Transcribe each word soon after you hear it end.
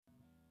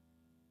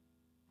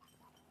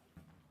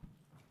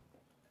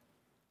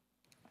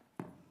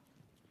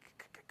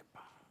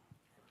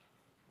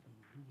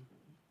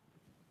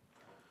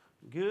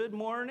Good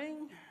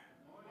morning.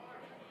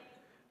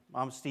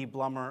 I'm Steve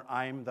Blummer.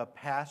 I'm the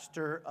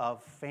pastor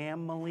of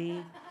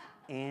family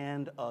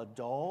and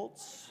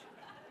adults.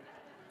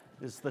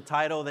 This is the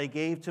title they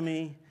gave to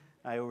me.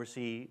 I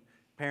oversee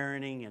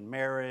parenting and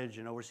marriage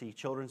and oversee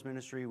children's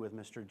ministry with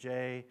Mr.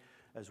 J,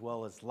 as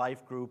well as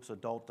life groups,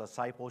 adult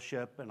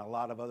discipleship, and a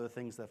lot of other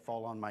things that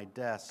fall on my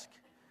desk.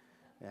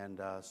 And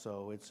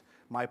so it's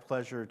my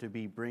pleasure to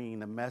be bringing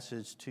the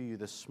message to you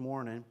this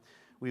morning.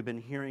 We've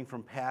been hearing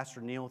from Pastor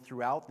Neil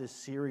throughout this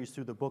series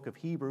through the book of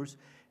Hebrews,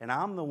 and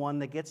I'm the one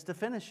that gets to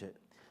finish it.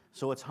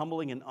 So it's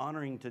humbling and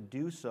honoring to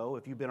do so.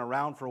 If you've been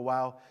around for a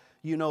while,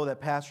 you know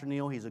that Pastor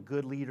Neil, he's a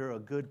good leader, a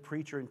good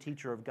preacher and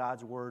teacher of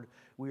God's Word.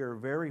 We are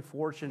very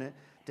fortunate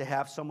to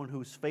have someone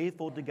who's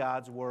faithful to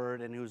God's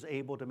Word and who's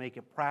able to make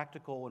it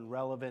practical and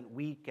relevant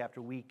week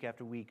after week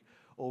after week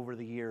over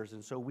the years.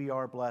 And so we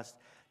are blessed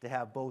to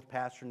have both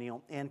Pastor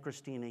Neil and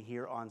Christina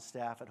here on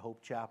staff at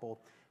Hope Chapel.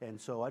 And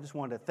so I just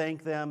wanted to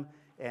thank them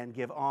and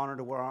give honor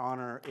to where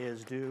honor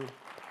is due.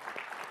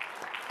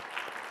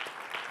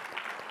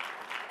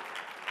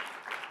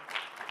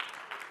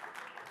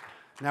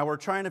 Now, we're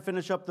trying to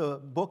finish up the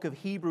book of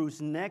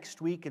Hebrews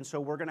next week, and so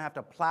we're going to have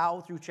to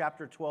plow through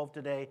chapter 12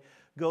 today,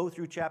 go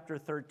through chapter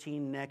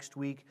 13 next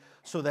week,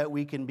 so that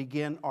we can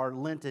begin our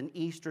Lent and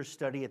Easter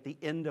study at the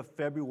end of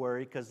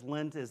February, because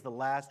Lent is the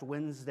last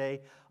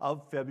Wednesday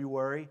of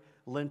February.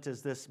 Lent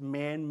is this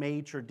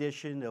man-made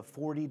tradition of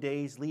 40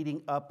 days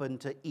leading up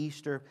into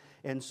Easter,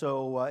 and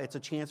so it's a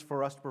chance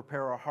for us to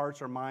prepare our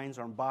hearts, our minds,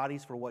 our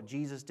bodies for what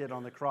Jesus did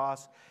on the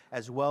cross,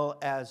 as well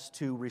as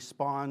to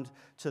respond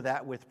to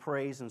that with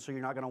praise, and so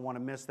you're not going to want to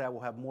miss that.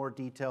 We'll have more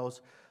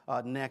details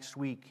next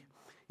week.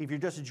 If you're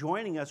just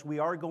joining us, we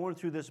are going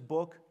through this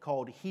book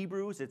called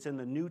Hebrews. It's in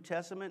the New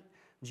Testament.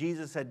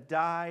 Jesus had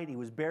died, he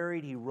was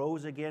buried, he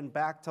rose again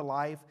back to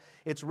life.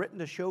 It's written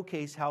to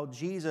showcase how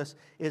Jesus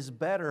is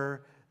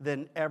better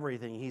than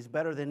everything. He's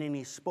better than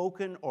any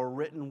spoken or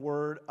written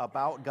word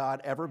about God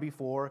ever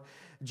before.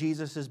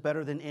 Jesus is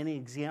better than any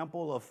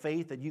example of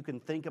faith that you can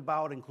think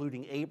about,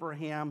 including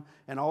Abraham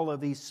and all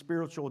of these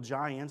spiritual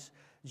giants.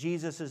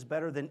 Jesus is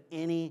better than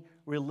any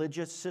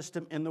religious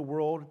system in the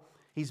world.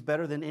 He's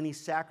better than any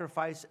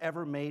sacrifice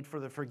ever made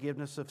for the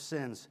forgiveness of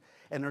sins.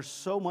 And there's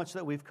so much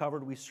that we've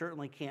covered, we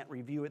certainly can't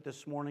review it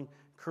this morning.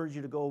 Encourage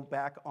you to go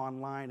back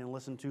online and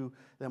listen to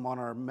them on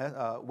our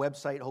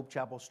website,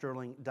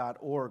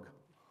 hopechapelsterling.org.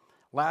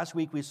 Last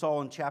week we saw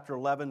in chapter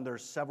 11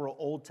 there's several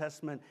Old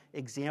Testament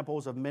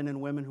examples of men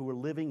and women who were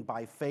living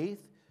by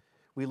faith.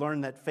 We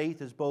learned that faith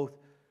is both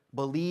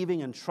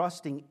believing and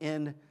trusting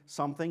in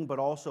something, but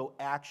also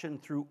action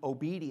through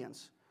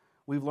obedience.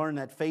 We've learned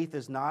that faith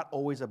is not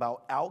always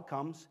about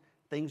outcomes.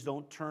 Things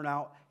don't turn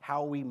out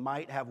how we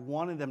might have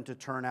wanted them to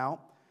turn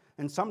out.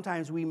 And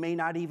sometimes we may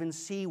not even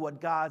see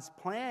what God's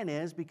plan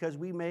is because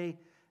we may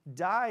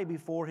die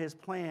before His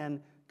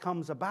plan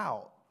comes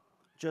about.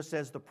 Just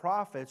as the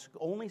prophets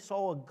only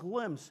saw a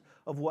glimpse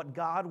of what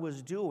God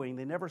was doing,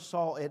 they never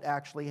saw it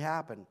actually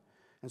happen.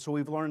 And so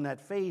we've learned that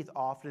faith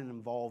often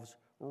involves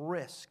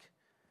risk.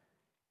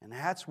 And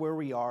that's where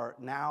we are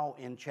now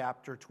in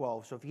chapter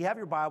 12. So if you have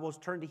your Bibles,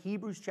 turn to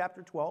Hebrews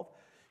chapter 12.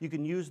 You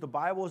can use the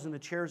Bibles in the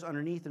chairs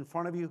underneath in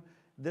front of you.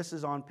 This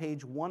is on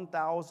page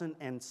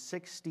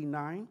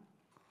 1069.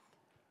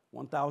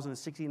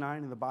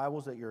 1069 in the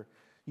Bibles that you're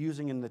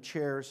using in the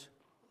chairs.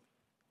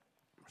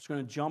 We're just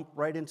going to jump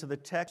right into the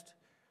text.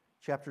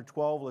 Chapter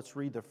 12, let's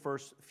read the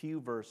first few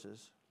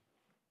verses.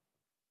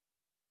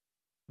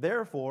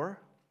 Therefore,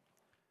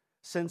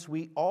 since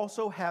we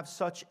also have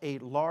such a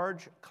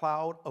large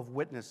cloud of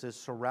witnesses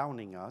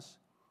surrounding us,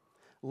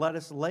 let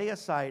us lay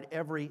aside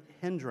every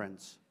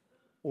hindrance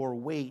or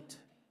weight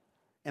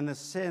and the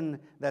sin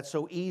that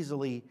so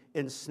easily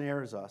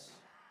ensnares us.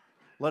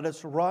 Let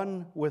us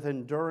run with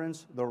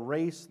endurance the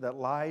race that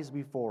lies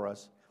before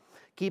us,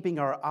 keeping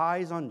our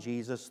eyes on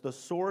Jesus, the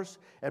source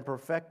and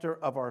perfecter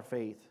of our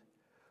faith.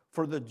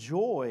 For the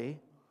joy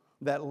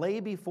that lay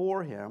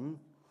before him,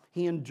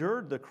 he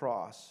endured the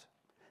cross,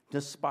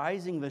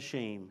 despising the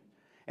shame,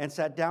 and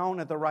sat down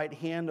at the right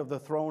hand of the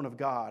throne of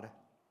God.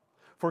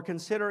 For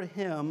consider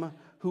him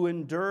who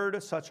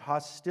endured such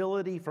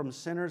hostility from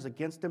sinners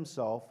against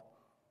himself,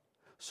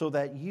 so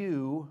that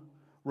you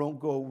won't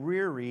go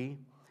weary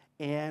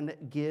and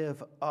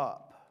give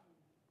up.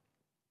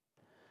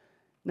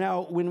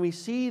 Now, when we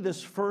see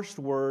this first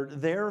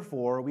word,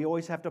 therefore, we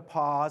always have to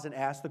pause and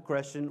ask the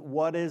question,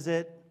 what is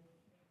it?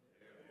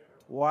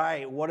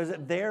 Why? What is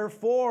it there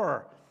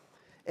for?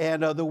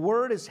 And the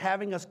word is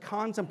having us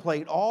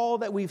contemplate all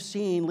that we've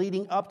seen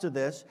leading up to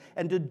this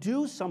and to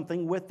do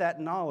something with that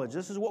knowledge.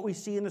 This is what we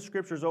see in the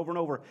scriptures over and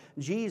over.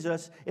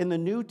 Jesus, in the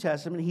New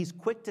Testament, he's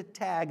quick to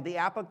tag the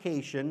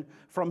application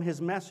from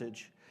his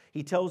message.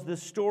 He tells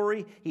this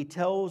story, he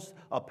tells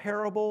a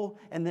parable,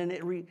 and then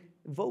it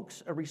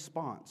evokes a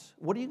response.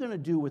 What are you going to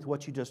do with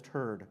what you just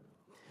heard?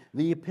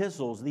 The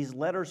epistles, these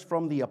letters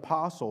from the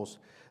apostles,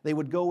 they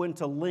would go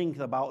into length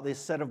about this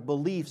set of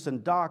beliefs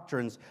and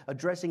doctrines,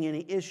 addressing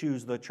any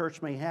issues the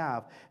church may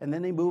have. And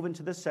then they move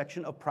into this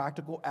section of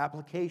practical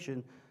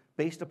application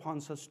based upon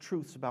such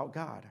truths about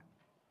God.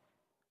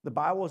 The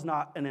Bible is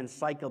not an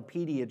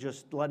encyclopedia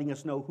just letting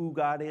us know who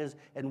God is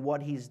and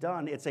what He's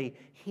done. It's a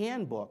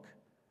handbook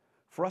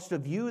for us to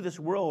view this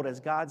world as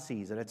God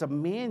sees it. It's a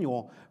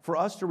manual for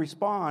us to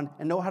respond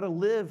and know how to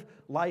live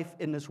life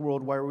in this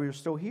world while we're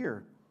still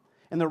here.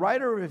 And the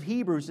writer of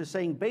Hebrews is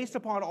saying, based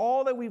upon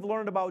all that we've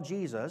learned about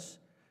Jesus,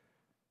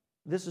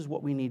 this is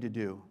what we need to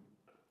do.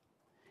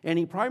 And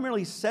he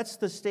primarily sets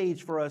the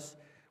stage for us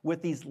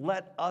with these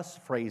let us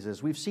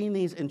phrases. We've seen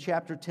these in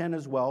chapter 10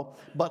 as well.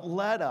 But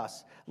let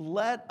us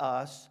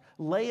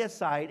lay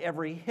aside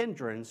every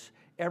hindrance,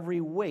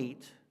 every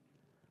weight.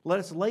 Let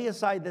us lay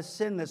aside the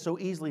sin that so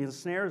easily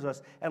ensnares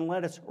us, and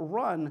let us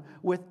run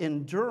with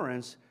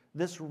endurance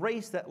this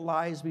race that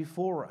lies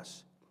before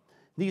us.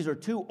 These are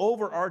two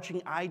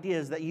overarching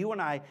ideas that you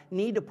and I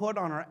need to put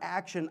on our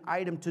action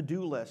item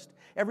to-do list.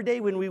 Every day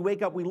when we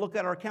wake up, we look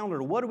at our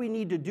calendar. What do we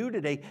need to do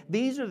today?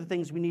 These are the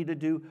things we need to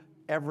do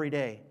every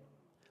day.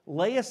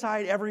 Lay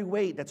aside every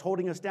weight that's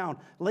holding us down.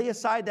 Lay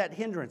aside that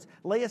hindrance.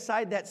 Lay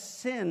aside that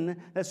sin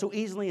that so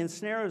easily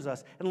ensnares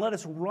us. And let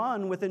us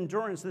run with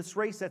endurance this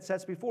race that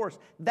sets before us.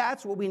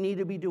 That's what we need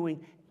to be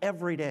doing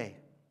every day.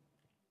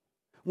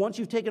 Once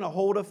you've taken a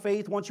hold of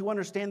faith, once you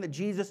understand that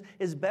Jesus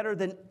is better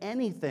than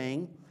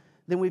anything,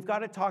 then we've got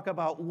to talk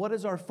about what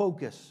is our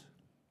focus?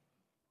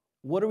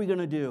 What are we going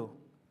to do?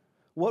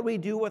 What we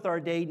do with our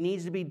day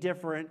needs to be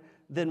different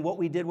than what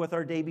we did with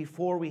our day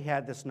before we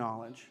had this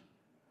knowledge.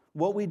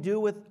 What we do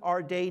with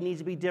our day needs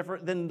to be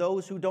different than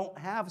those who don't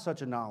have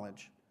such a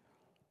knowledge.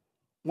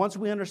 Once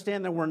we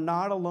understand that we're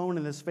not alone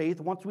in this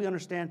faith, once we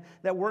understand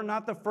that we're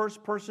not the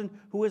first person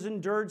who has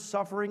endured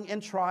suffering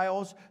and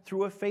trials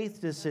through a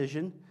faith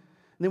decision,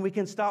 then we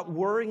can stop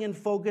worrying and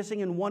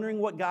focusing and wondering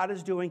what God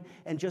is doing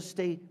and just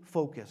stay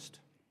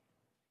focused.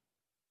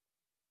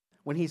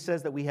 When he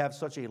says that we have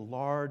such a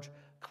large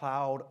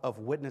cloud of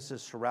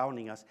witnesses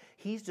surrounding us,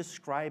 he's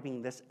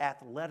describing this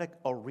athletic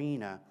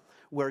arena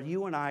where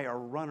you and I are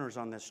runners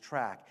on this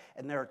track,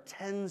 and there are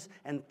tens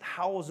and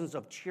thousands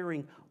of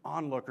cheering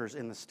onlookers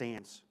in the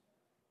stands.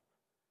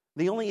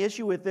 The only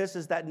issue with this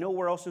is that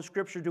nowhere else in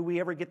Scripture do we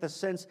ever get the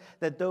sense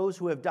that those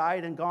who have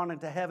died and gone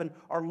into heaven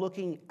are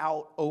looking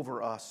out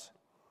over us.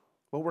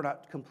 Well, we're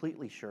not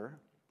completely sure.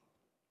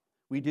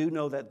 We do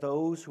know that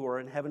those who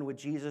are in heaven with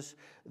Jesus,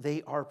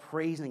 they are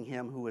praising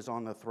him who is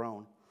on the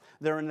throne.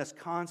 They're in this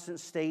constant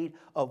state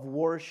of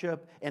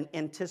worship and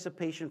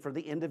anticipation for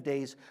the end of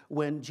days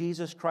when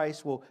Jesus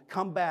Christ will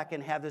come back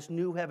and have this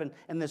new heaven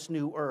and this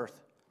new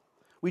earth.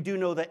 We do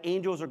know that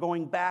angels are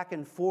going back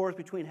and forth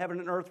between heaven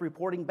and earth,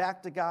 reporting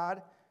back to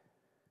God.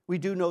 We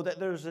do know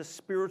that there's a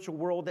spiritual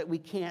world that we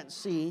can't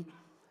see.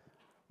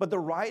 But the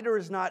writer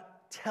is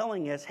not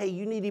telling us, hey,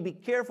 you need to be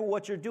careful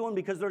what you're doing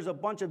because there's a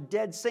bunch of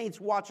dead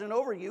saints watching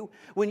over you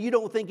when you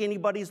don't think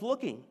anybody's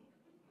looking.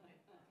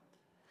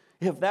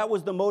 If that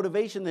was the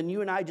motivation, then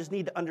you and I just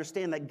need to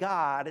understand that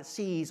God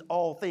sees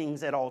all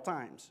things at all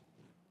times.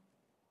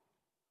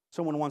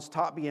 Someone once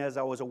taught me as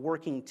I was a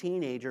working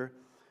teenager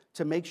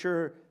to make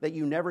sure that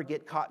you never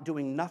get caught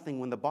doing nothing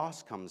when the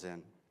boss comes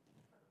in.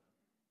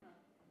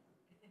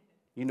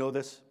 You know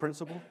this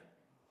principle?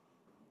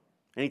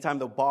 Anytime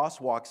the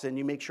boss walks in,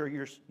 you make sure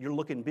you're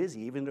looking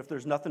busy, even if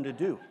there's nothing to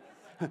do.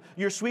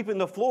 You're sweeping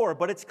the floor,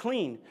 but it's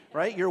clean,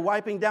 right? You're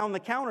wiping down the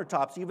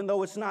countertops, even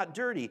though it's not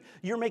dirty.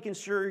 You're making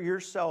sure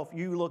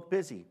you look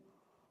busy.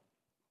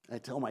 I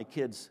tell my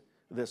kids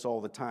this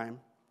all the time.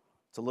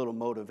 It's a little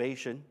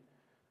motivation.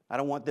 I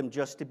don't want them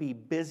just to be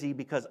busy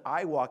because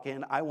I walk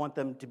in. I want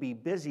them to be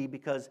busy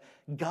because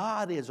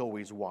God is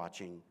always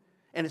watching,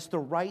 and it's the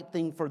right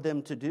thing for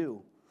them to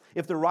do.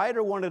 If the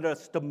writer wanted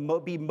us to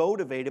be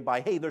motivated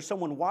by, hey, there's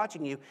someone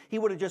watching you, he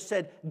would have just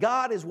said,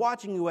 God is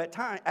watching you at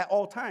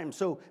all times,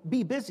 so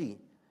be busy.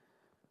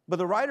 But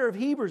the writer of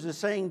Hebrews is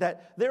saying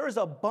that there is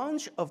a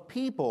bunch of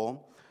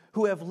people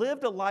who have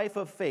lived a life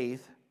of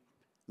faith.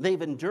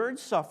 They've endured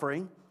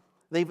suffering.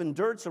 They've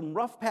endured some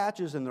rough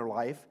patches in their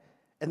life,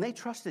 and they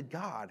trusted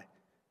God,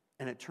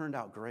 and it turned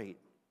out great.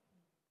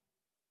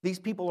 These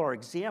people are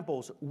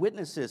examples,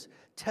 witnesses,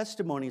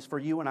 testimonies for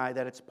you and I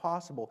that it's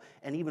possible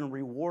and even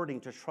rewarding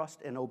to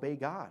trust and obey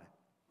God.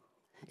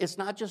 It's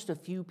not just a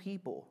few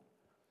people.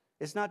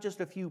 It's not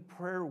just a few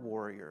prayer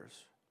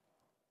warriors.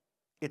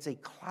 It's a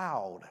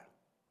cloud.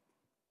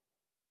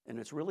 And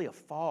it's really a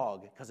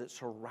fog because it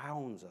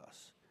surrounds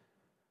us.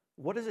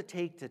 What does it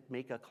take to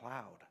make a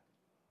cloud?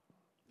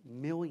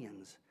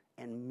 Millions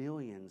and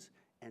millions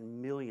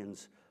and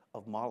millions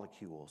of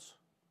molecules.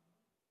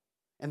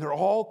 And they're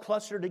all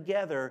clustered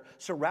together,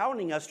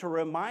 surrounding us to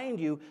remind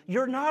you,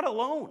 you're not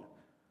alone.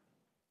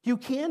 You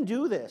can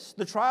do this.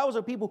 The trials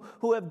of people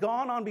who have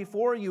gone on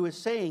before you is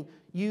saying,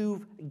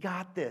 you've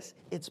got this.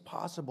 It's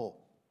possible.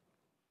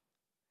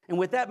 And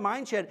with that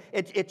mindset,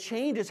 it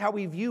changes how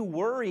we view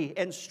worry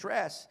and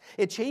stress.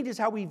 It changes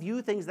how we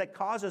view things that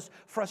cause us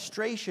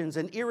frustrations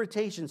and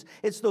irritations.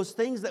 It's those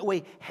things that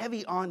weigh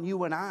heavy on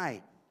you and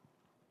I.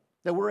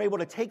 That we're able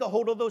to take a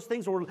hold of those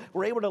things, or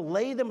we're able to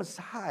lay them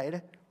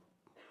aside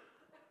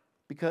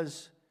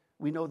because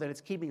we know that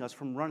it's keeping us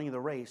from running the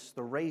race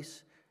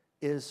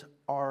is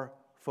our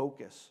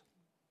focus.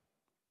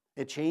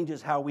 It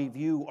changes how we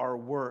view our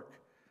work,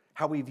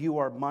 how we view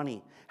our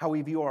money, how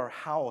we view our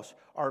house,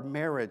 our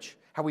marriage,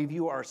 how we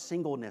view our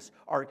singleness,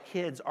 our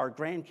kids, our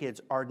grandkids,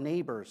 our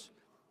neighbors.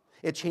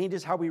 It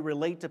changes how we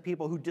relate to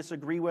people who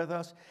disagree with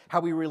us,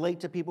 how we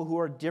relate to people who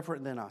are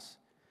different than us.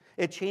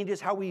 It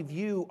changes how we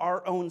view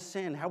our own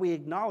sin, how we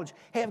acknowledge,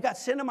 hey, I've got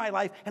sin in my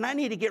life and I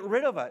need to get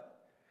rid of it.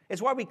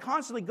 It's why we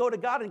constantly go to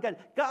God and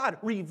God,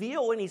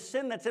 reveal any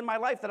sin that's in my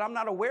life that I'm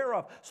not aware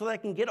of so that I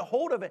can get a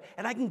hold of it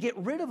and I can get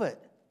rid of it.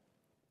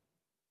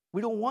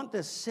 We don't want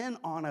this sin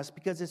on us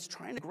because it's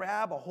trying to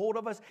grab a hold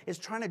of us. It's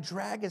trying to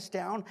drag us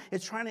down.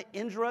 It's trying to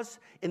injure us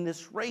in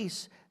this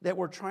race that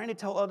we're trying to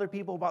tell other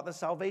people about the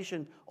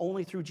salvation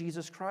only through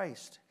Jesus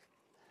Christ.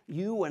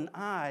 You and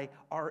I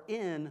are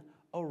in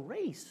a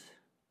race.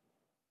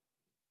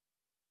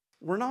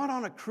 We're not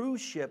on a cruise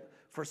ship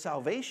for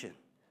salvation.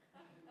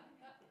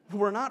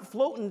 We're not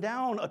floating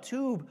down a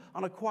tube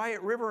on a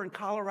quiet river in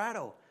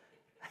Colorado.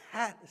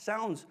 That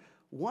sounds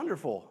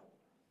wonderful.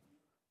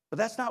 But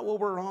that's not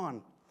what we're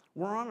on.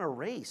 We're on a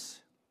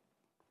race,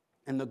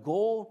 and the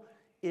goal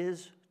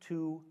is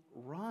to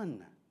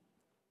run.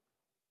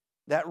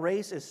 That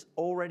race is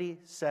already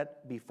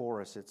set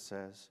before us, it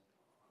says.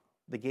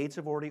 The gates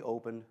have already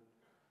opened.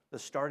 The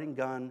starting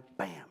gun,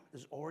 bam,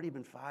 has already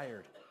been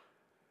fired.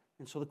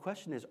 And so the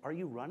question is, are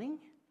you running?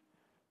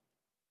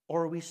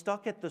 Or are we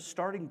stuck at the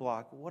starting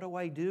block? What do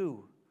I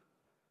do?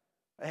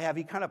 Have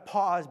you kind of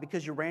paused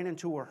because you ran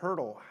into a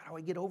hurdle? How do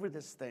I get over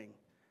this thing?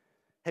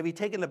 Have you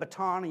taken the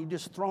baton and you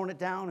just thrown it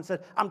down and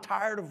said, I'm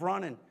tired of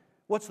running?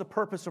 What's the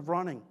purpose of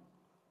running?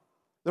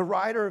 The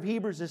writer of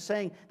Hebrews is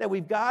saying that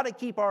we've got to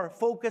keep our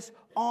focus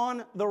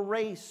on the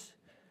race.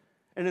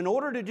 And in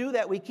order to do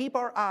that, we keep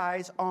our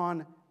eyes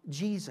on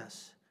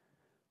Jesus.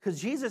 Because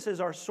Jesus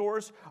is our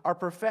source, our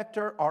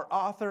perfecter, our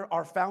author,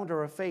 our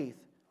founder of faith.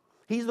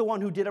 He's the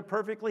one who did it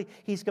perfectly.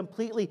 He's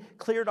completely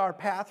cleared our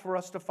path for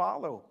us to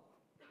follow.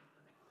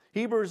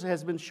 Hebrews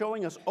has been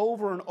showing us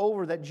over and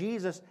over that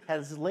Jesus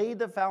has laid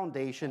the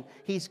foundation.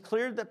 He's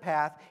cleared the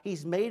path.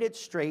 He's made it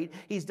straight.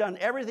 He's done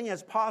everything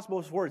as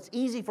possible so it's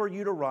easy for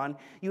you to run.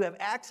 You have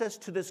access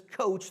to this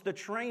coach, the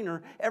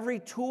trainer, every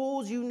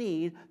tools you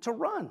need to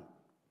run.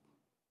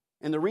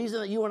 And the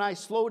reason that you and I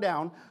slow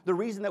down, the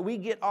reason that we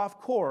get off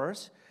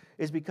course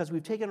is because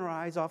we've taken our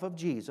eyes off of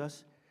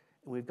Jesus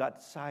and we've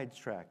got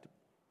sidetracked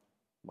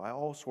by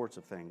all sorts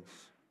of things.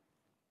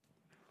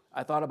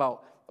 I thought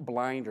about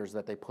blinders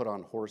that they put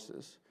on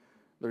horses.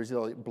 There's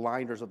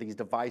blinders of these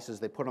devices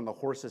they put on the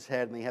horse's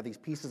head, and they have these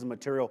pieces of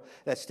material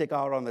that stick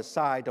out on the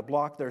side to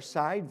block their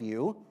side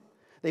view.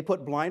 They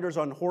put blinders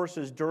on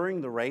horses during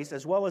the race,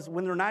 as well as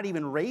when they're not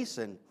even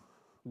racing.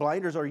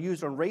 Blinders are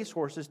used on race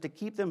horses to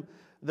keep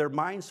their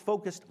minds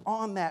focused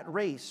on that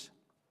race.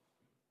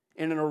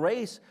 And in a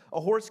race,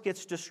 a horse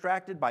gets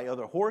distracted by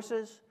other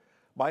horses,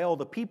 by all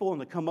the people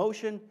and the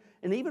commotion,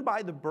 and even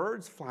by the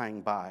birds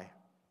flying by.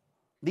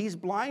 These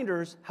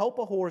blinders help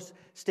a horse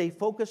stay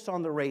focused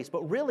on the race,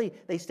 but really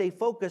they stay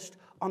focused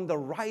on the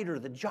rider,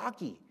 the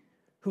jockey,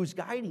 who's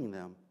guiding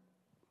them.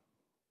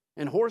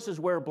 And horses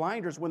wear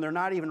blinders when they're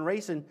not even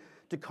racing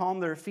to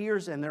calm their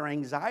fears and their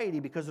anxiety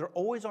because they're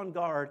always on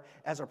guard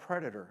as a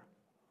predator.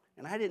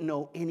 And I didn't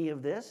know any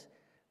of this,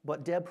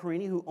 but Deb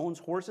Perini, who owns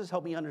horses,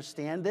 helped me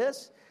understand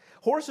this.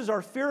 Horses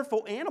are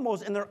fearful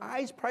animals, and their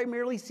eyes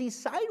primarily see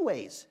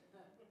sideways.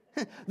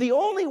 The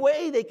only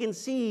way they can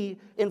see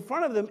in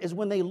front of them is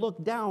when they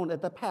look down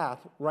at the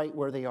path right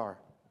where they are.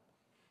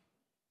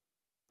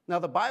 Now,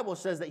 the Bible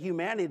says that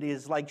humanity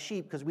is like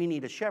sheep because we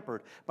need a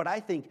shepherd, but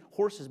I think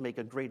horses make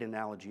a great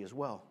analogy as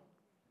well.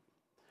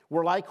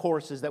 We're like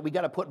horses that we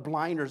got to put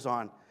blinders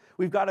on.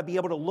 We've got to be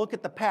able to look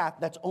at the path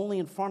that's only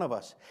in front of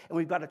us, and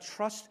we've got to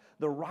trust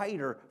the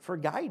rider for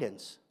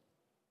guidance.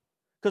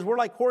 Because we're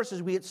like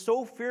horses, we get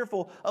so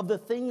fearful of the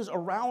things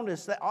around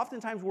us that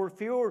oftentimes we're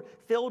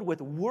filled with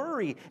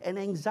worry and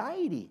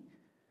anxiety.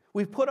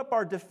 We've put up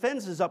our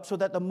defenses up so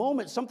that the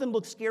moment something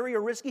looks scary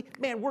or risky,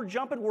 man, we're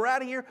jumping, we're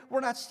out of here, we're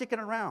not sticking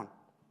around.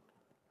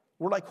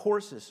 We're like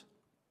horses.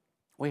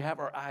 We have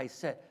our eyes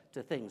set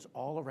to things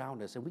all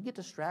around us, and we get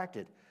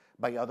distracted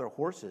by other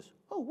horses.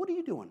 Oh, what are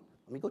you doing?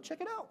 Let me go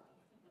check it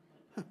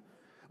out.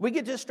 We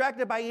get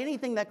distracted by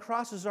anything that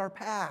crosses our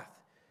path.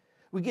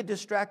 We get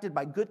distracted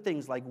by good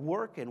things like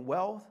work and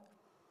wealth.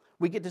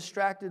 We get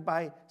distracted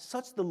by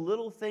such the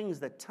little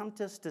things that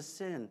tempt us to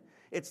sin.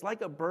 It's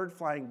like a bird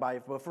flying by,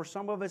 but for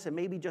some of us, it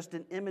may be just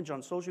an image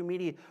on social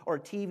media or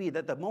TV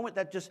that the moment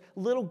that just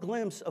little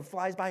glimpse of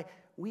flies by,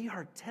 we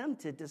are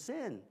tempted to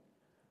sin.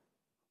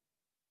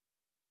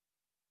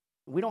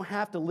 We don't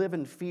have to live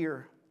in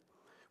fear.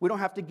 We don't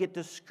have to get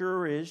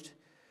discouraged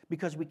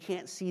because we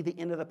can't see the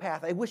end of the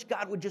path. I wish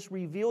God would just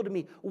reveal to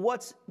me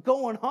what's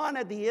going on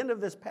at the end of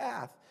this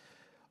path.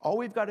 All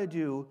we've got to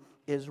do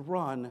is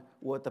run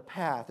what the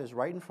path is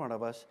right in front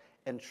of us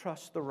and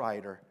trust the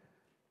rider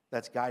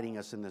that's guiding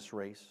us in this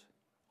race.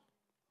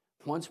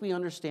 Once we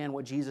understand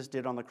what Jesus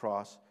did on the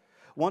cross,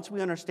 once we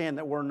understand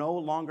that we're no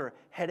longer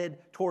headed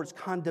towards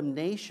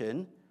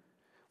condemnation,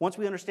 once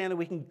we understand that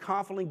we can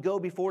confidently go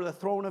before the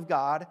throne of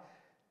God,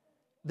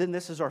 then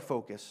this is our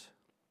focus.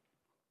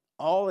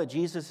 All that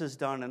Jesus has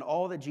done and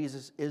all that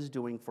Jesus is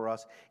doing for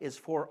us is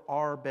for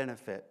our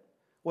benefit.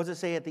 What does it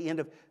say at the end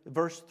of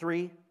verse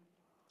 3?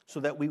 So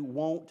that we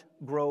won't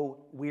grow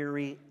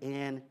weary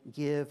and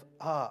give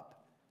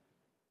up.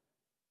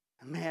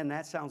 Man,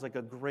 that sounds like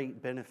a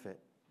great benefit.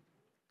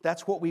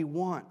 That's what we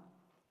want.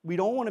 We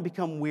don't want to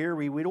become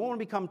weary. We don't want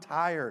to become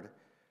tired.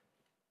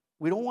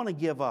 We don't want to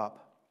give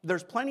up.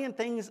 There's plenty of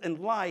things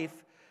in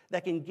life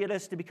that can get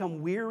us to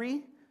become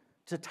weary,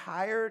 to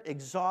tired,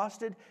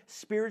 exhausted,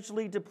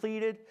 spiritually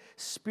depleted,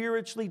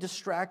 spiritually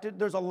distracted.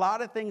 There's a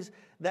lot of things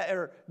that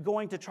are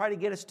going to try to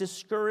get us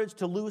discouraged,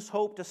 to lose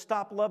hope, to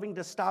stop loving,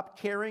 to stop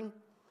caring.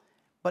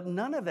 But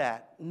none of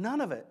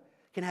it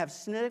can have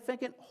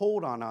significant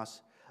hold on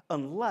us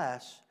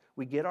unless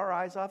we get our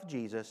eyes off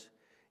Jesus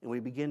and we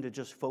begin to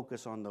just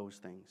focus on those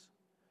things.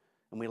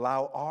 And we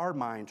allow our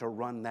mind to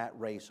run that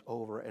race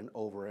over and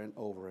over and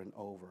over and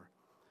over.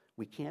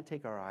 We can't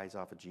take our eyes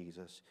off of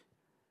Jesus.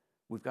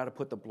 We've got to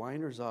put the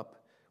blinders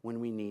up when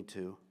we need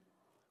to.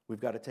 We've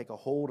got to take a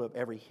hold of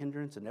every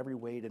hindrance and every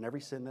weight and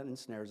every sin that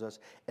ensnares us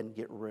and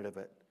get rid of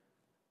it.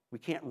 We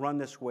can't run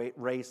this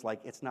race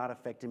like it's not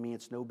affecting me,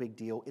 it's no big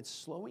deal. It's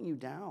slowing you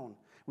down.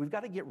 We've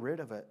got to get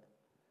rid of it.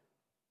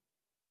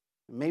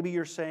 Maybe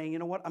you're saying, you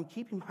know what, I'm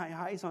keeping my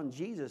eyes on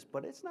Jesus,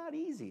 but it's not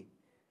easy.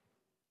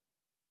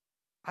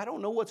 I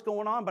don't know what's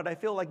going on, but I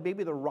feel like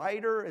maybe the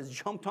rider has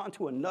jumped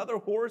onto another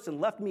horse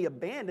and left me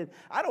abandoned.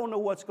 I don't know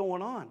what's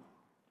going on.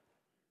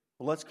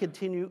 Well, let's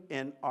continue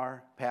in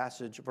our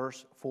passage,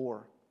 verse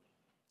 4.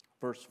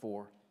 Verse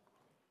 4.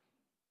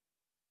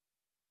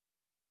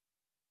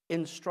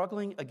 In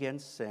struggling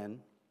against sin,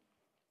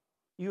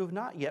 you have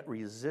not yet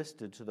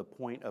resisted to the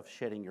point of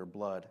shedding your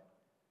blood.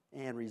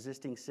 And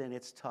resisting sin,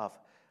 it's tough,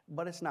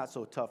 but it's not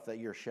so tough that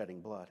you're shedding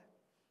blood.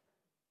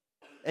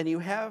 And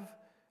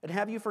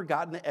have you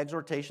forgotten the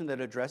exhortation that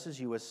addresses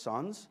you as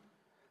sons?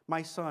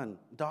 My son,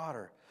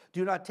 daughter,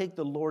 do not take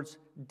the Lord's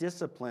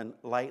discipline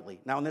lightly.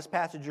 Now, in this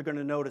passage, you're going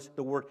to notice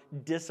the word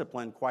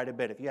discipline quite a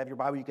bit. If you have your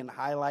Bible, you can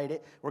highlight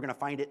it. We're going to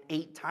find it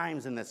 8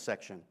 times in this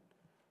section.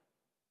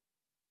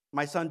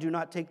 My son, do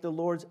not take the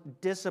Lord's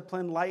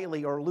discipline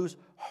lightly or lose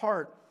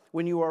heart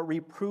when you are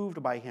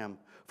reproved by him.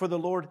 For the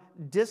Lord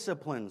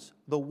disciplines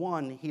the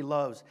one he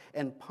loves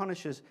and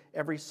punishes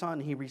every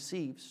son he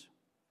receives.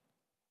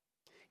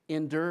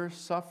 Endure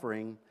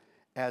suffering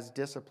as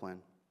discipline.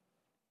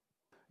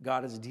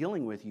 God is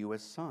dealing with you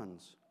as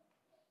sons.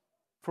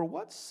 For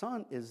what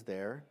son is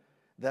there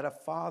that a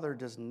father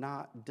does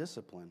not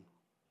discipline?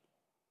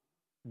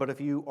 But if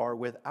you are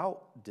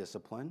without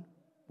discipline,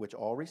 which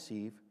all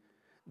receive,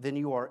 then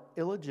you are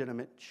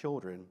illegitimate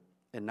children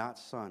and not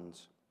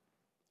sons.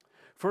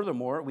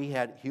 Furthermore, we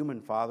had human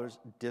fathers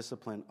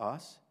discipline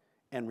us,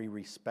 and we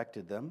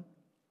respected them.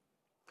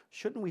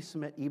 Shouldn't we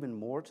submit even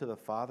more to the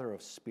Father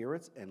of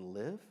spirits and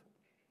live?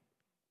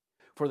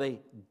 For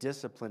they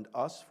disciplined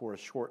us for a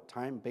short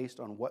time based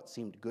on what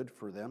seemed good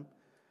for them,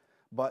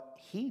 but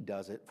he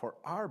does it for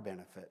our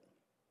benefit,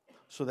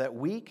 so that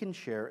we can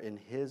share in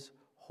his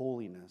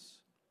holiness.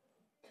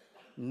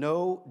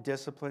 No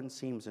discipline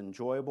seems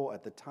enjoyable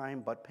at the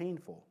time, but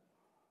painful.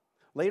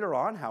 Later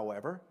on,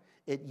 however,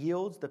 it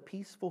yields the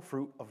peaceful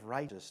fruit of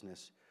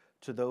righteousness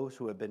to those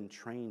who have been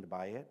trained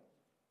by it.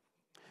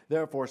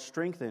 Therefore,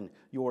 strengthen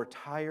your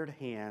tired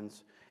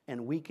hands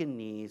and weakened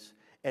knees,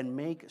 and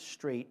make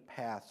straight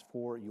paths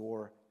for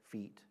your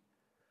feet,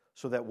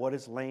 so that what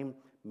is lame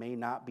may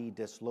not be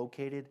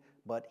dislocated,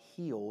 but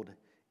healed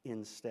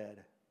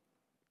instead.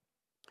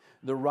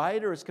 The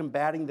writer is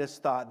combating this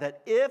thought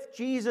that if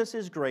Jesus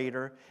is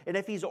greater, and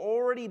if he's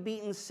already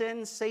beaten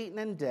sin, Satan,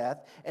 and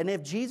death, and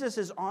if Jesus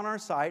is on our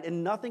side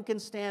and nothing can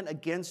stand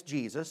against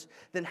Jesus,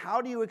 then how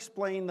do you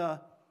explain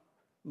the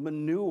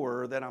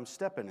manure that I'm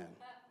stepping in?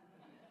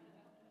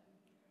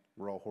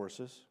 We're all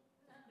horses.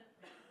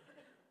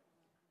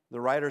 The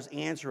writer's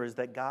answer is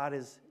that God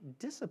is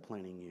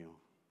disciplining you.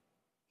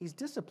 He's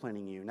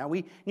disciplining you. Now,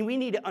 we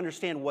need to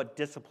understand what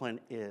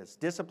discipline is.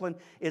 Discipline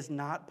is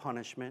not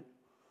punishment.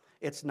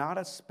 It's not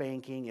a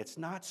spanking. It's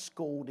not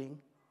scolding.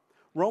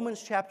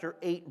 Romans chapter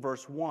 8,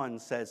 verse 1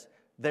 says,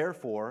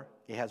 therefore,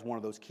 it has one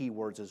of those key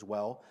words as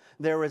well,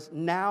 there is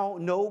now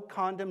no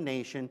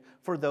condemnation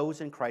for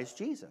those in Christ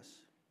Jesus.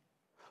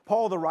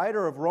 Paul, the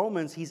writer of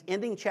Romans, he's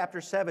ending chapter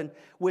 7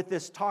 with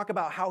this talk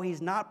about how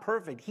he's not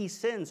perfect. He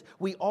sins.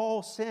 We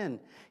all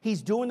sin.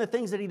 He's doing the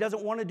things that he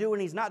doesn't want to do,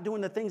 and he's not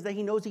doing the things that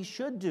he knows he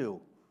should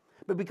do.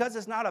 But because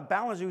it's not a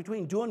balance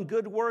between doing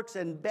good works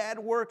and bad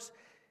works,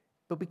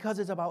 but because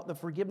it's about the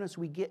forgiveness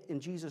we get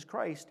in Jesus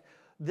Christ,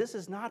 this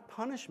is not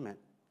punishment.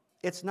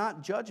 It's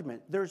not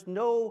judgment. There's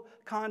no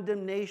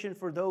condemnation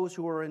for those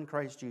who are in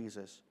Christ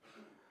Jesus.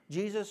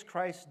 Jesus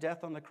Christ's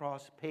death on the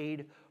cross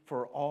paid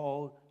for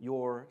all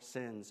your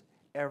sins,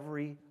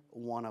 every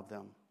one of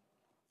them.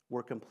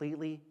 We're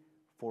completely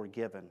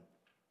forgiven.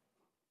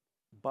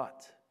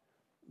 But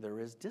there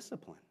is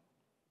discipline.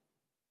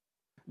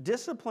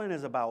 Discipline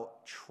is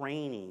about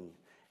training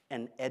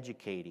and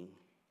educating.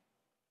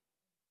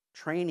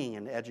 training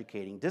and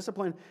educating.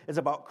 Discipline is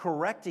about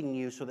correcting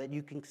you so that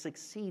you can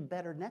succeed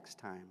better next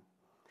time.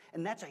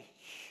 And that's a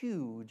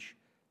huge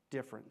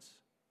difference.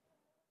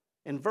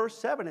 In verse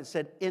 7, it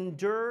said,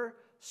 endure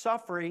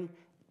suffering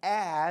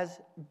as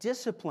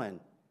discipline.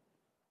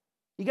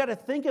 You got to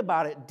think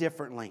about it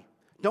differently.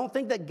 Don't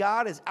think that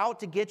God is out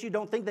to get you.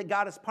 Don't think that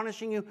God is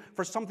punishing you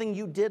for something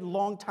you did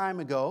long time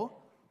ago.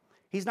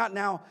 He's not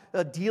now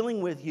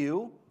dealing with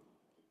you.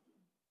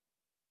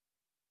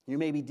 You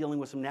may be dealing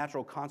with some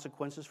natural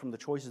consequences from the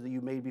choices that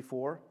you made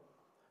before.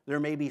 There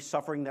may be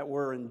suffering that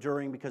we're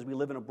enduring because we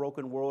live in a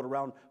broken world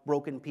around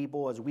broken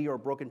people, as we are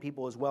broken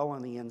people as well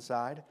on the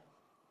inside.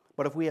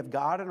 But if we have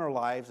God in our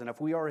lives and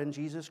if we are in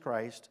Jesus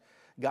Christ,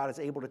 God is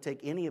able to take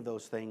any of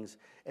those things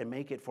and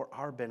make it for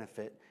our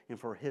benefit and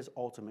for His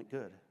ultimate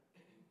good.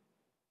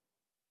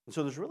 And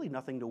so there's really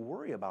nothing to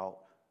worry about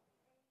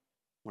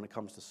when it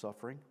comes to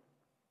suffering.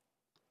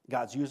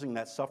 God's using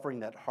that suffering,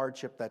 that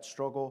hardship, that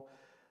struggle,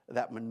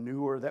 that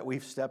manure that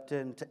we've stepped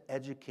in to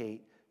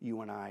educate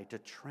you and I, to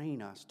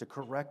train us, to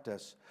correct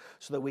us,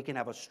 so that we can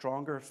have a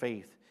stronger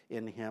faith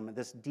in Him,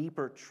 this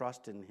deeper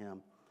trust in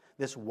Him,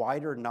 this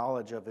wider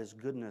knowledge of His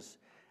goodness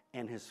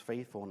and His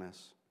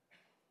faithfulness.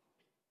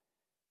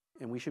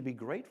 And we should be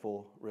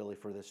grateful, really,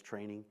 for this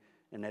training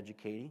and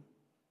educating.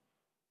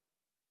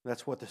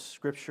 That's what the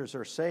scriptures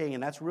are saying,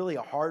 and that's really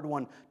a hard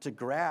one to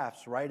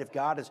grasp, right? If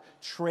God is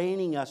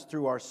training us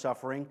through our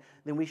suffering,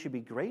 then we should be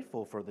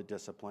grateful for the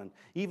discipline,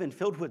 even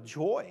filled with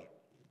joy.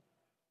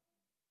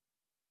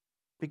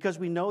 Because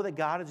we know that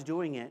God is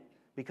doing it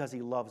because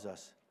He loves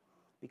us,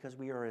 because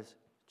we are His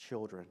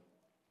children.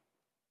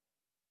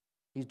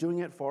 He's doing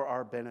it for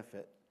our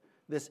benefit.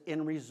 This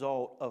end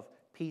result of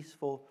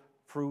peaceful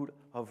fruit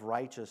of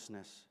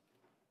righteousness,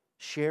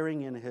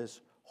 sharing in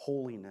His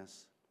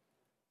holiness.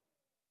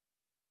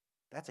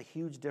 That's a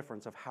huge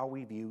difference of how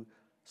we view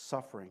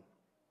suffering.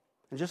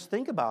 And just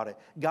think about it.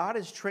 God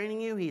is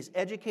training you, He's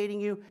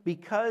educating you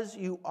because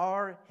you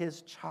are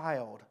His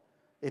child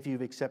if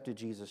you've accepted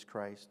Jesus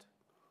Christ.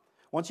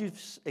 Once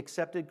you've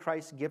accepted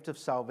Christ's gift of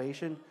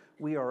salvation,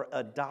 we are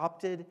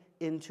adopted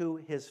into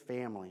His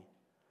family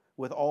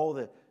with all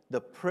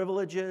the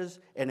privileges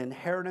and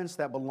inheritance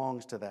that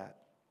belongs to that.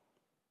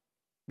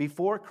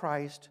 Before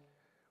Christ,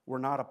 we're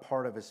not a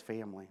part of His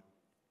family.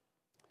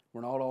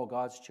 We're not all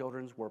God's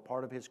children. We're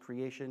part of His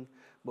creation,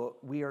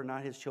 but we are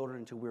not His children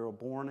until we are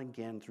born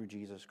again through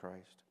Jesus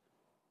Christ.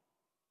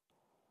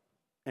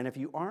 And if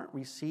you aren't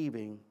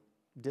receiving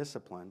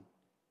discipline,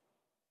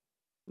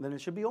 then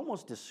it should be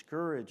almost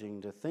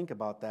discouraging to think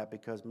about that,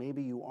 because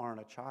maybe you aren't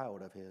a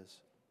child of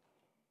His.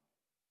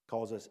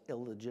 Calls us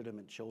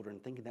illegitimate children,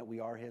 thinking that we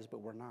are His,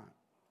 but we're not.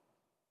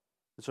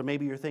 And so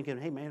maybe you're thinking,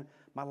 hey man,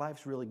 my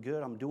life's really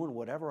good. I'm doing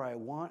whatever I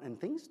want, and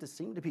things just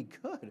seem to be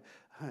good.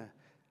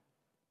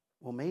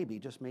 Well, maybe,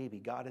 just maybe,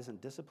 God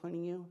isn't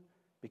disciplining you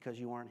because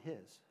you aren't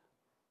His.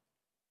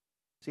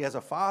 See, as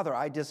a father,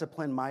 I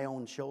discipline my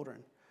own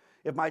children.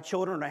 If my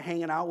children are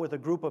hanging out with a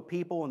group of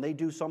people and they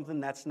do something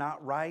that's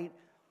not right,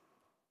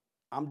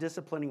 I'm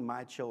disciplining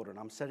my children.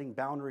 I'm setting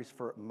boundaries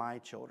for my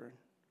children.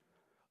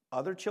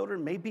 Other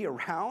children may be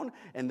around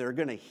and they're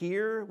going to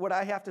hear what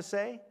I have to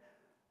say,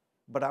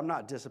 but I'm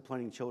not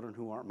disciplining children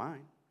who aren't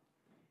mine.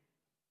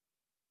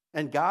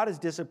 And God is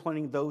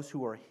disciplining those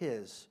who are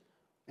His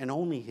and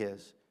only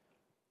His,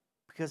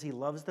 because He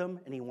loves them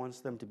and He wants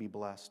them to be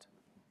blessed.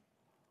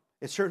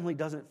 It certainly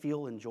doesn't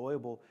feel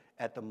enjoyable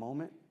at the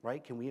moment,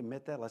 right? Can we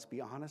admit that? Let's be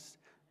honest.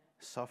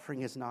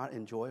 Suffering is not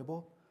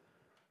enjoyable.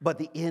 But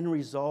the end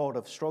result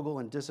of struggle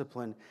and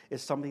discipline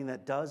is something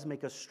that does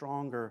make us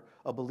stronger,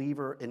 a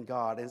believer in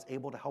God, and is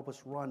able to help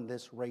us run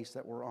this race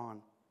that we're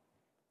on.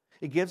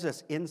 It gives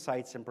us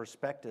insights and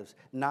perspectives,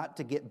 not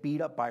to get beat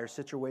up by our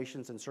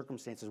situations and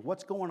circumstances.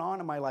 What's going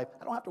on in my life?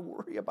 I don't have to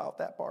worry about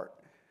that part.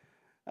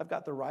 I've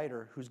got the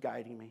rider who's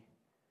guiding me,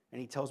 and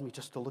He tells me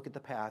just to look at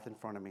the path in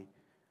front of me.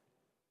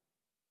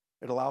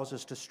 It allows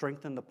us to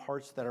strengthen the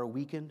parts that are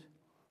weakened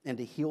and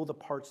to heal the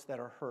parts that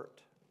are hurt.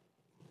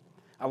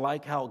 I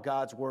like how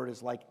God's word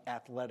is like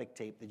athletic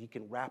tape that you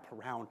can wrap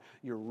around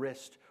your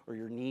wrist or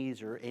your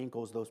knees or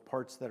ankles, those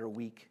parts that are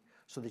weak,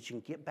 so that you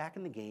can get back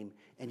in the game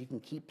and you can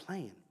keep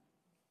playing.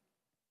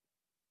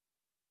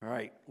 All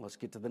right, let's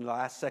get to the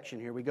last section.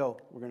 Here we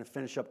go. We're going to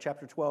finish up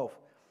chapter 12,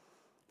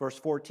 verse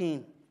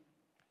 14.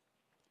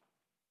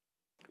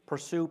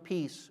 Pursue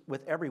peace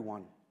with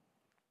everyone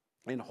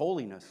in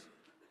holiness.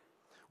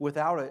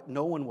 Without it,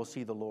 no one will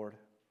see the Lord.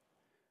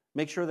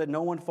 Make sure that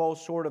no one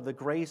falls short of the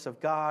grace of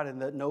God, and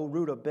that no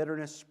root of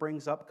bitterness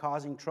springs up,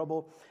 causing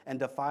trouble and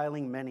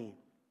defiling many.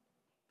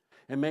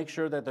 And make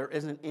sure that there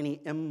isn't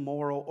any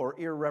immoral or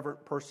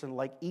irreverent person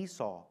like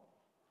Esau,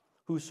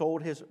 who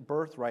sold his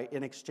birthright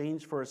in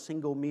exchange for a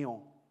single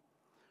meal.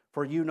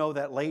 For you know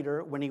that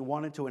later, when he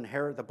wanted to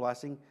inherit the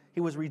blessing,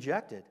 he was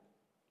rejected,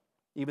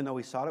 even though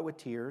he sought it with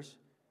tears,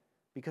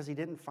 because he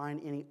didn't find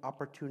any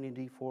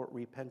opportunity for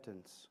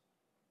repentance.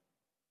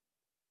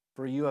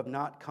 For you have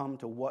not come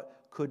to what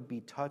could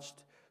be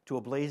touched, to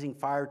a blazing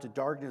fire, to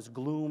darkness,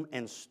 gloom,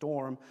 and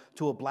storm,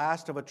 to a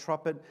blast of a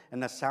trumpet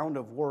and the sound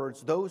of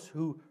words. Those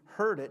who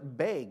heard it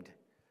begged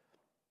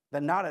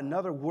that not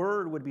another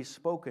word would be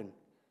spoken,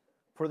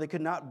 for they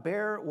could not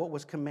bear what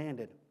was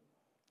commanded.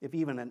 If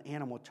even an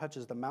animal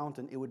touches the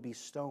mountain, it would be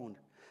stoned.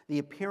 The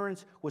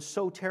appearance was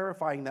so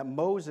terrifying that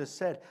Moses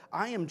said,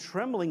 I am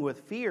trembling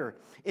with fear.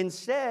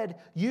 Instead,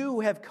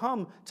 you have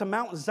come to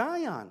Mount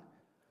Zion,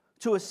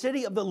 to a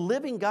city of the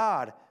living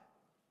God,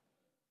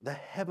 the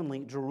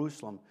heavenly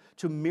Jerusalem,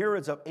 to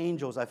myriads of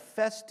angels, a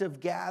festive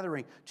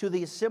gathering, to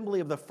the assembly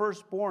of the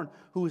firstborn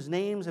whose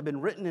names have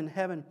been written in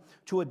heaven,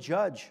 to a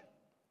judge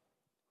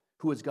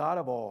who is God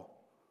of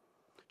all,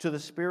 to the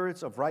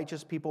spirits of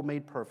righteous people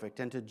made perfect,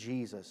 and to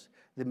Jesus,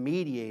 the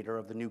mediator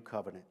of the new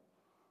covenant,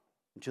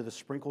 and to the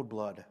sprinkled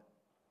blood,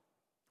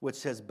 which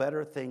says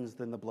better things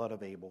than the blood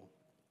of Abel.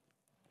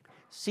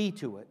 See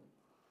to it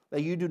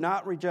that you do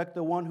not reject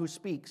the one who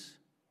speaks.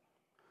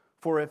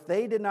 For if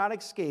they did not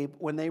escape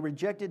when they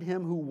rejected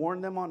him who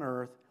warned them on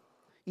earth,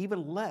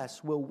 even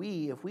less will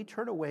we if we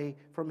turn away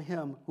from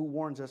him who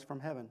warns us from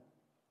heaven.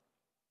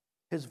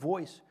 His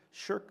voice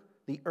shook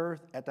the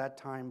earth at that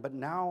time, but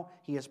now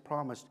he has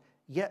promised,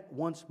 yet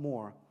once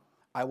more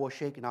I will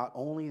shake not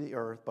only the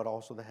earth, but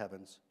also the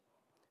heavens.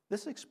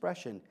 This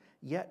expression,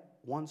 yet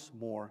once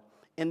more,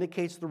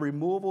 indicates the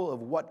removal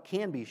of what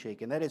can be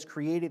shaken, that is,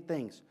 created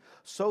things,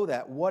 so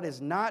that what is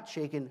not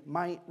shaken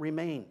might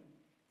remain.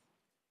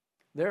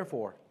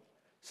 Therefore,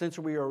 since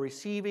we are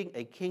receiving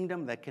a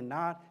kingdom that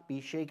cannot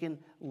be shaken,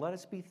 let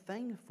us be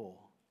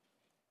thankful.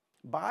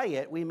 By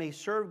it, we may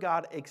serve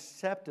God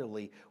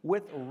acceptably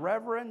with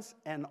reverence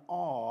and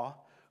awe,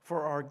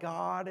 for our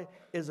God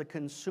is a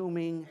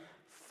consuming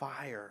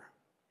fire.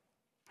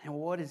 And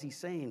what is he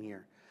saying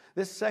here?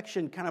 This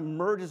section kind of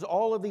merges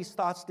all of these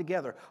thoughts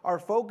together. Our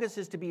focus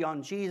is to be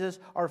on Jesus.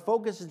 Our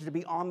focus is to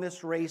be on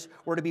this race.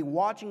 We're to be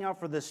watching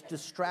out for the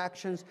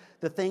distractions,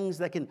 the things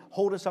that can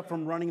hold us up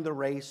from running the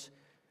race.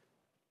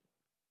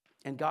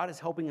 And God is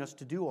helping us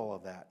to do all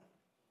of that.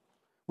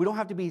 We don't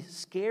have to be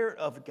scared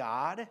of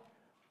God,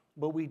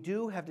 but we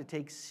do have to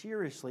take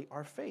seriously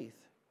our faith.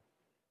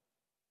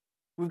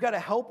 We've got to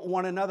help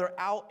one another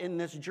out in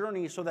this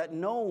journey so that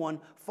no one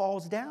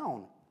falls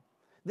down.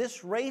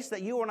 This race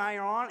that you and I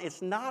are on,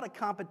 it's not a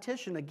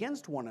competition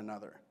against one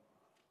another.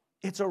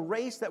 It's a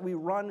race that we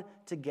run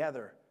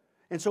together.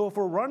 And so if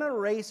we're running a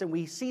race and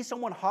we see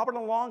someone hobbling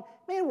along,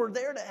 man, we're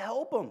there to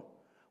help them.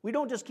 We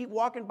don't just keep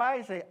walking by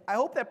and say, I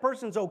hope that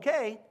person's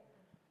okay.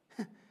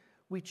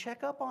 We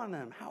check up on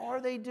them. How are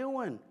they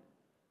doing?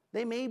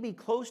 They may be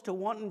close to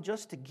wanting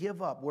just to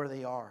give up where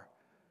they are.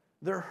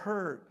 They're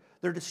hurt.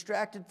 They're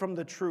distracted from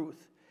the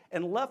truth.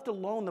 And left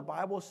alone, the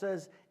Bible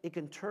says it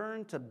can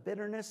turn to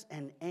bitterness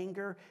and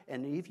anger.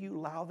 And if you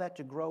allow that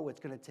to grow, it's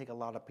going to take a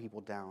lot of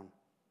people down.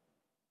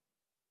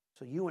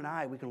 So you and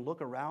I, we can look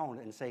around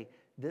and say,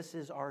 this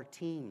is our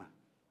team.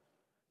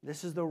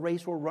 This is the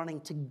race we're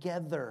running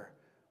together.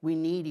 We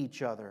need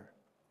each other.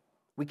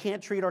 We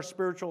can't treat our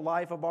spiritual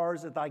life of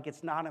ours as like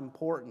it's not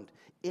important.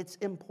 It's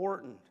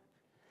important.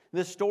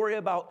 This story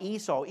about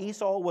Esau.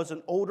 Esau was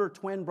an older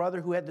twin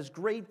brother who had this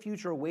great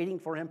future waiting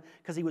for him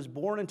because he was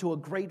born into a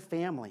great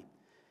family.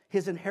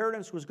 His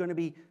inheritance was going to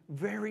be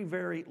very,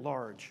 very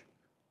large.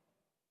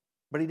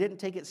 But he didn't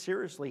take it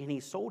seriously, and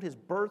he sold his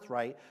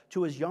birthright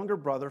to his younger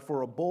brother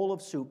for a bowl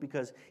of soup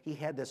because he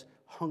had this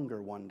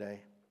hunger one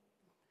day.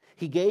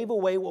 He gave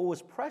away what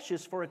was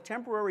precious for a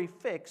temporary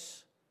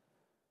fix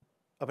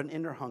of an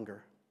inner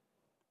hunger.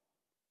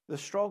 The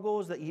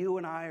struggles that you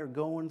and I are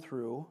going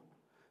through,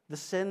 the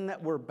sin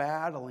that we're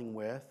battling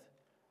with,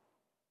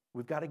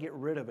 we've got to get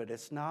rid of it.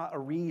 It's not a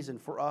reason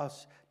for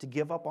us to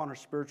give up on our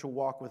spiritual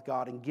walk with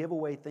God and give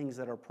away things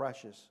that are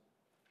precious.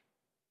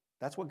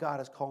 That's what God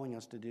is calling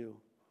us to do.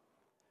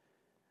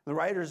 The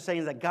writer is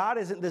saying that God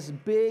isn't this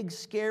big,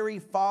 scary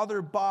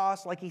father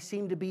boss like he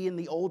seemed to be in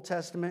the Old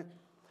Testament.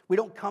 We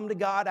don't come to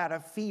God out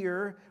of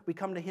fear. We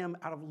come to him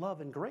out of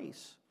love and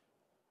grace.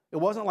 It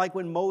wasn't like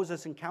when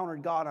Moses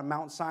encountered God on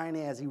Mount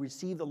Sinai as he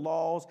received the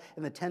laws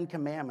and the 10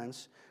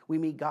 Commandments. We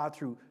meet God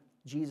through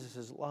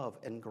Jesus' love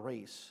and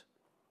grace.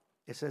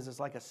 It says it's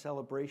like a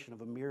celebration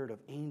of a myriad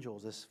of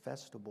angels, this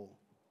festival.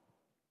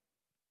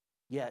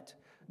 Yet,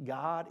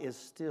 God is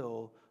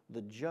still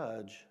the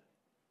judge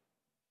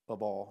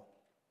of all.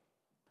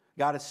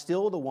 God is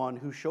still the one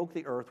who shook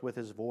the earth with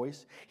his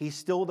voice. He's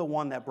still the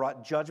one that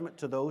brought judgment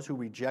to those who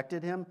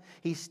rejected him.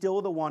 He's still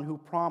the one who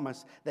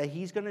promised that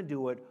he's going to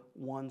do it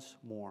once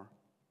more,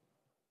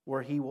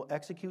 where he will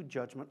execute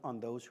judgment on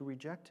those who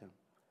reject him.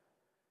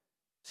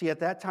 See, at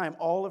that time,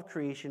 all of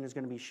creation is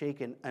going to be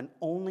shaken, and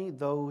only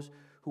those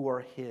who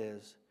are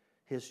his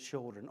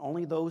children,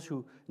 only those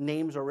whose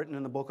names are written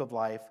in the book of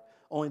life,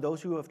 only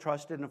those who have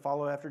trusted and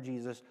followed after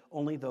Jesus,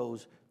 only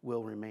those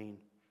will remain.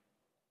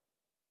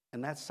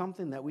 And that's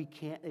something that we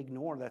can't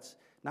ignore. That's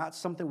not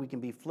something we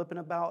can be flippant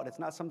about. It's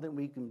not something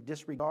we can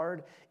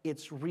disregard.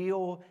 It's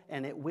real,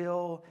 and it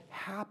will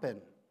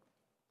happen.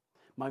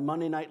 My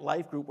Monday Night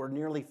Life group, we're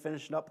nearly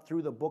finished up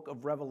through the book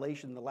of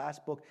Revelation, the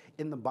last book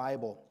in the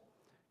Bible.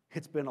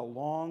 It's been a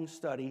long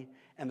study,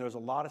 And there's a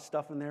lot of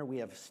stuff in there we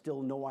have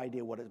still no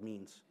idea what it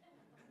means.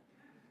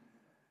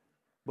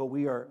 But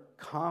we are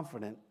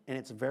confident, and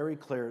it's very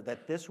clear,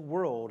 that this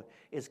world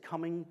is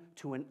coming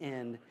to an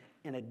end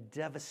in a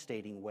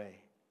devastating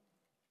way.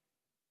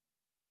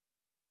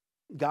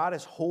 God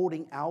is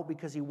holding out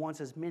because he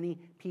wants as many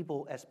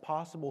people as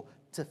possible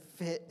to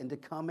fit and to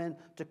come in,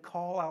 to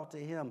call out to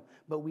him.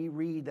 But we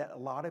read that a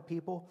lot of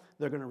people,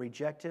 they're going to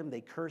reject him,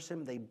 they curse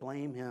him, they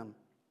blame him.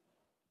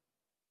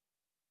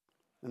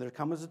 And there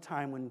comes a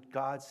time when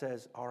God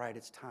says, all right,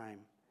 it's time.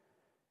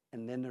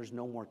 And then there's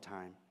no more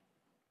time.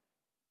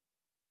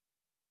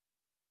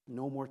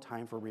 No more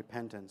time for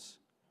repentance.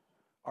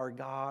 Our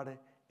God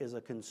is a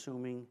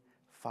consuming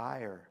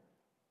fire.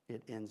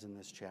 It ends in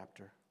this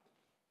chapter.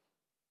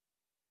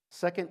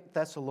 2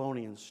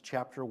 Thessalonians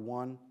chapter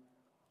 1.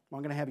 I'm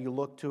going to have you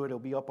look to it. It'll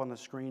be up on the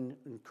screen.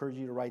 I encourage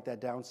you to write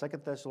that down. 2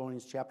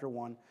 Thessalonians chapter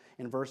 1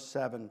 in verse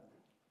 7.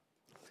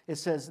 It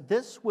says,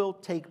 "This will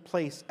take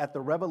place at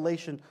the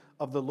revelation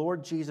of the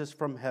Lord Jesus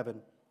from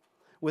heaven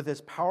with his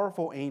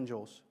powerful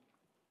angels,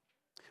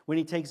 when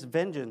he takes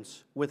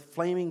vengeance with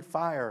flaming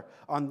fire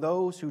on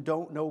those who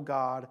don't know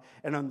God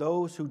and on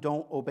those who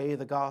don't obey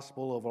the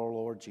gospel of our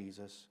Lord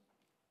Jesus.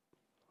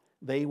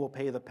 They will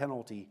pay the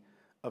penalty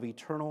of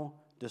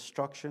eternal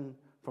destruction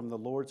from the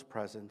Lord's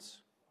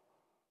presence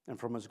and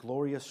from his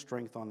glorious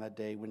strength on that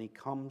day when he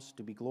comes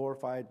to be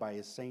glorified by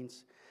his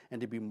saints and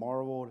to be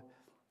marveled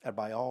at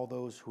by all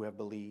those who have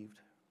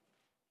believed."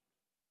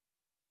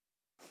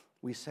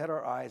 We set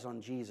our eyes on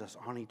Jesus,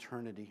 on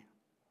eternity.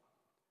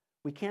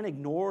 We can't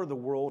ignore the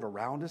world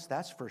around us,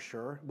 that's for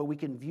sure, but we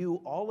can view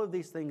all of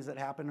these things that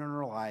happen in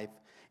our life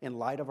in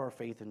light of our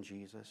faith in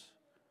Jesus.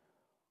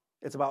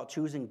 It's about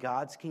choosing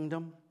God's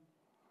kingdom,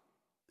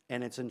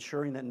 and it's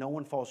ensuring that no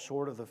one falls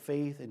short of the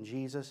faith in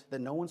Jesus,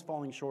 that no one's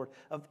falling short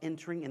of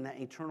entering in that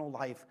eternal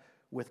life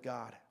with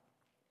God.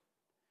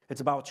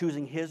 It's about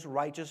choosing his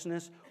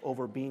righteousness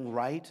over being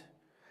right.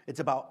 It's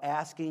about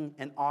asking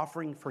and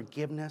offering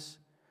forgiveness.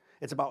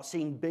 It's about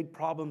seeing big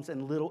problems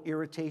and little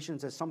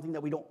irritations as something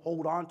that we don't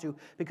hold on to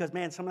because,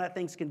 man, some of that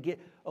things can get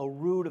a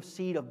root of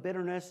seed of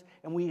bitterness,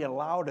 and we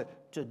allow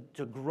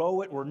to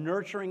grow it. We're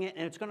nurturing it,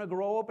 and it's going to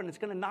grow up, and it's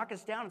going to knock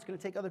us down. It's going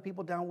to take other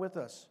people down with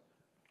us.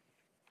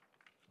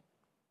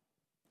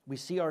 We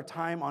see our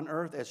time on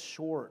earth as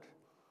short,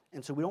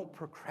 and so we don't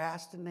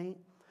procrastinate.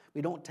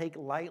 We don't take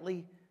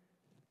lightly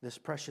this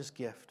precious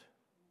gift.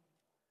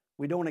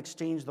 We don't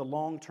exchange the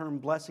long-term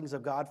blessings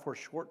of God for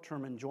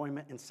short-term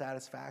enjoyment and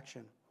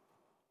satisfaction.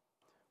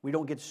 We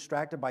don't get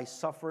distracted by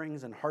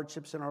sufferings and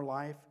hardships in our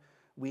life.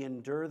 We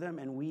endure them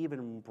and we even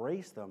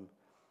embrace them,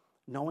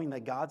 knowing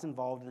that God's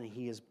involved and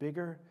he is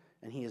bigger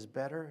and he is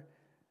better,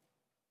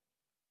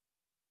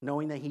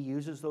 knowing that he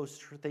uses those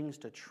things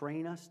to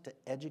train us, to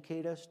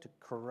educate us, to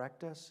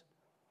correct us.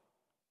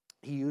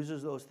 He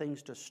uses those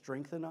things to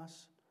strengthen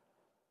us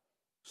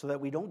so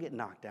that we don't get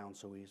knocked down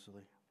so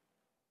easily.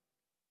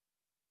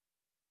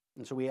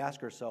 And so we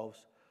ask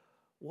ourselves,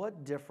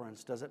 what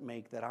difference does it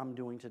make that I'm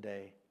doing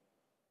today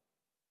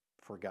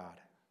for God?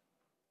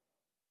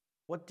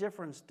 What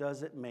difference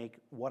does it make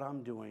what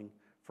I'm doing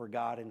for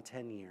God in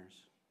 10 years?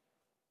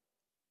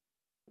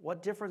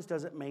 What difference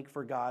does it make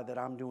for God that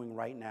I'm doing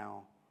right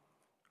now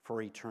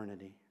for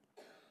eternity?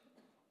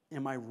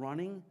 Am I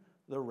running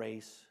the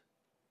race?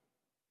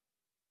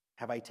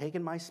 Have I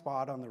taken my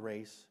spot on the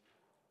race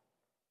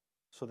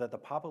so that the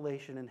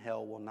population in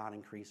hell will not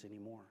increase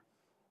anymore?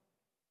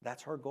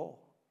 That's our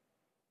goal.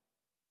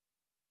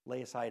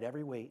 Lay aside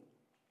every weight,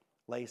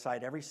 lay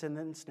aside every sin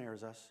that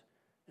ensnares us,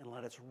 and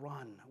let us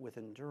run with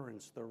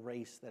endurance the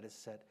race that is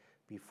set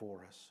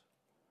before us.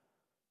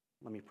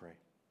 Let me pray.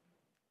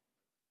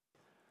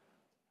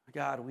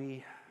 God,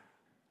 we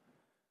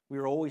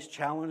are always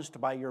challenged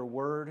by your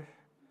word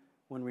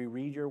when we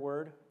read your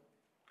word.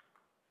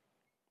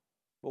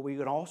 But we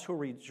can also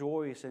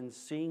rejoice in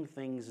seeing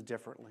things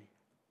differently.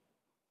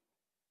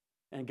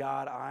 And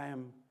God, I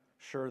am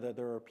sure that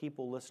there are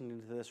people listening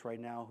to this right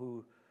now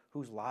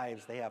whose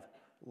lives, they have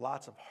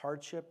lots of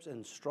hardships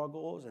and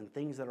struggles and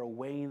things that are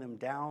weighing them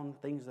down,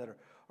 things that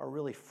are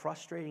really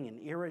frustrating and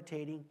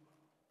irritating.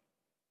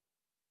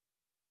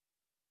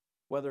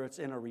 Whether it's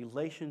in a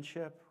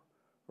relationship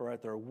or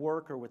at their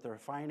work or with their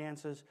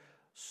finances,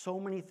 so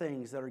many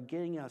things that are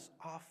getting us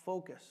off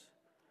focus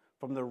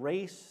from the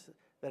race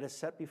that is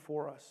set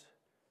before us.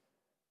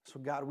 So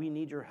God, we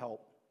need your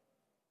help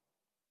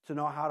to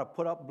know how to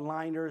put up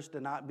blinders,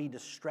 to not be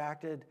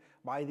distracted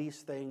by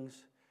these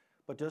things,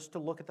 but just to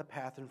look at the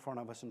path in front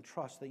of us and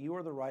trust that you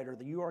are the writer,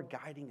 that you are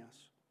guiding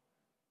us.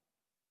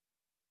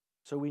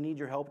 So we need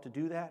your help to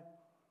do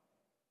that.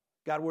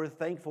 God, we're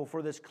thankful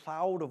for this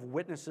cloud of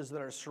witnesses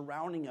that are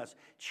surrounding us,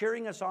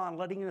 cheering us on,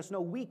 letting us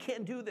know we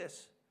can do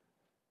this.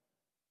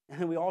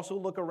 And we also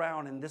look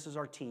around, and this is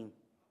our team.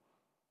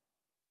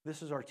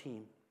 This is our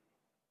team.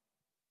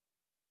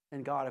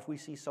 And God, if we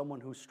see someone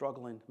who's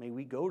struggling, may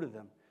we go to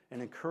them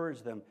and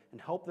encourage them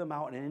and help them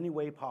out in any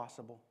way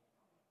possible.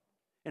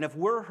 And if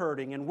we're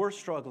hurting and we're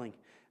struggling,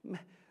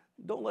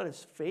 don't let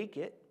us fake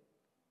it.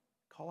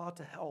 Call out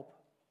to help.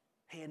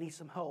 Hey, I need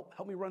some help.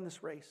 Help me run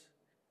this race.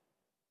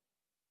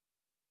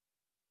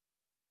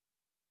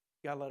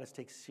 God, let us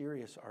take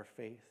serious our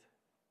faith.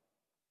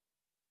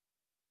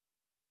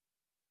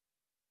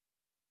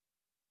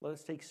 Let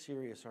us take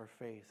serious our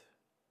faith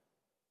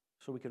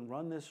so we can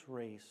run this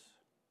race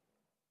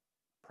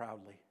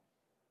proudly.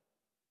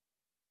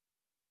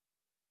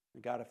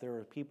 And God, if there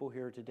are people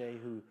here today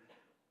who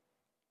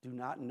do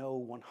not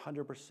know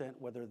 100%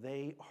 whether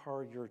they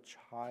are your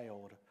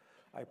child,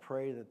 I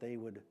pray that they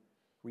would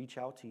reach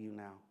out to you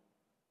now.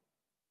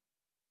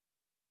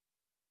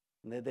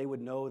 And that they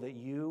would know that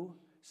you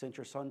sent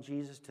your son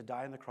Jesus to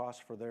die on the cross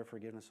for their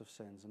forgiveness of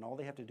sins. And all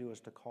they have to do is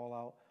to call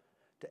out,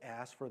 to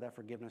ask for that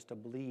forgiveness, to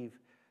believe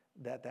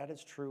that that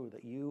is true,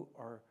 that you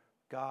are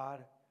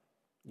God,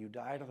 you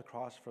died on the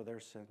cross for their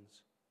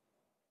sins.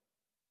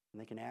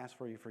 And they can ask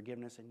for your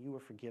forgiveness, and you will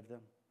forgive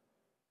them.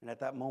 And at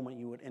that moment,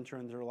 you would enter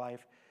into their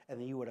life, and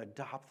then you would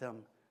adopt them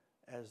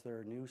as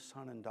their new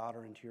son and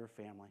daughter into your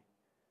family.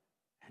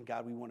 And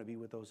God, we want to be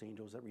with those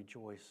angels that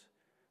rejoice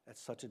at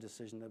such a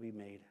decision that we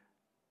made.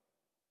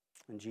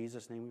 In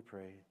Jesus' name we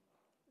pray,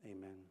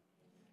 amen.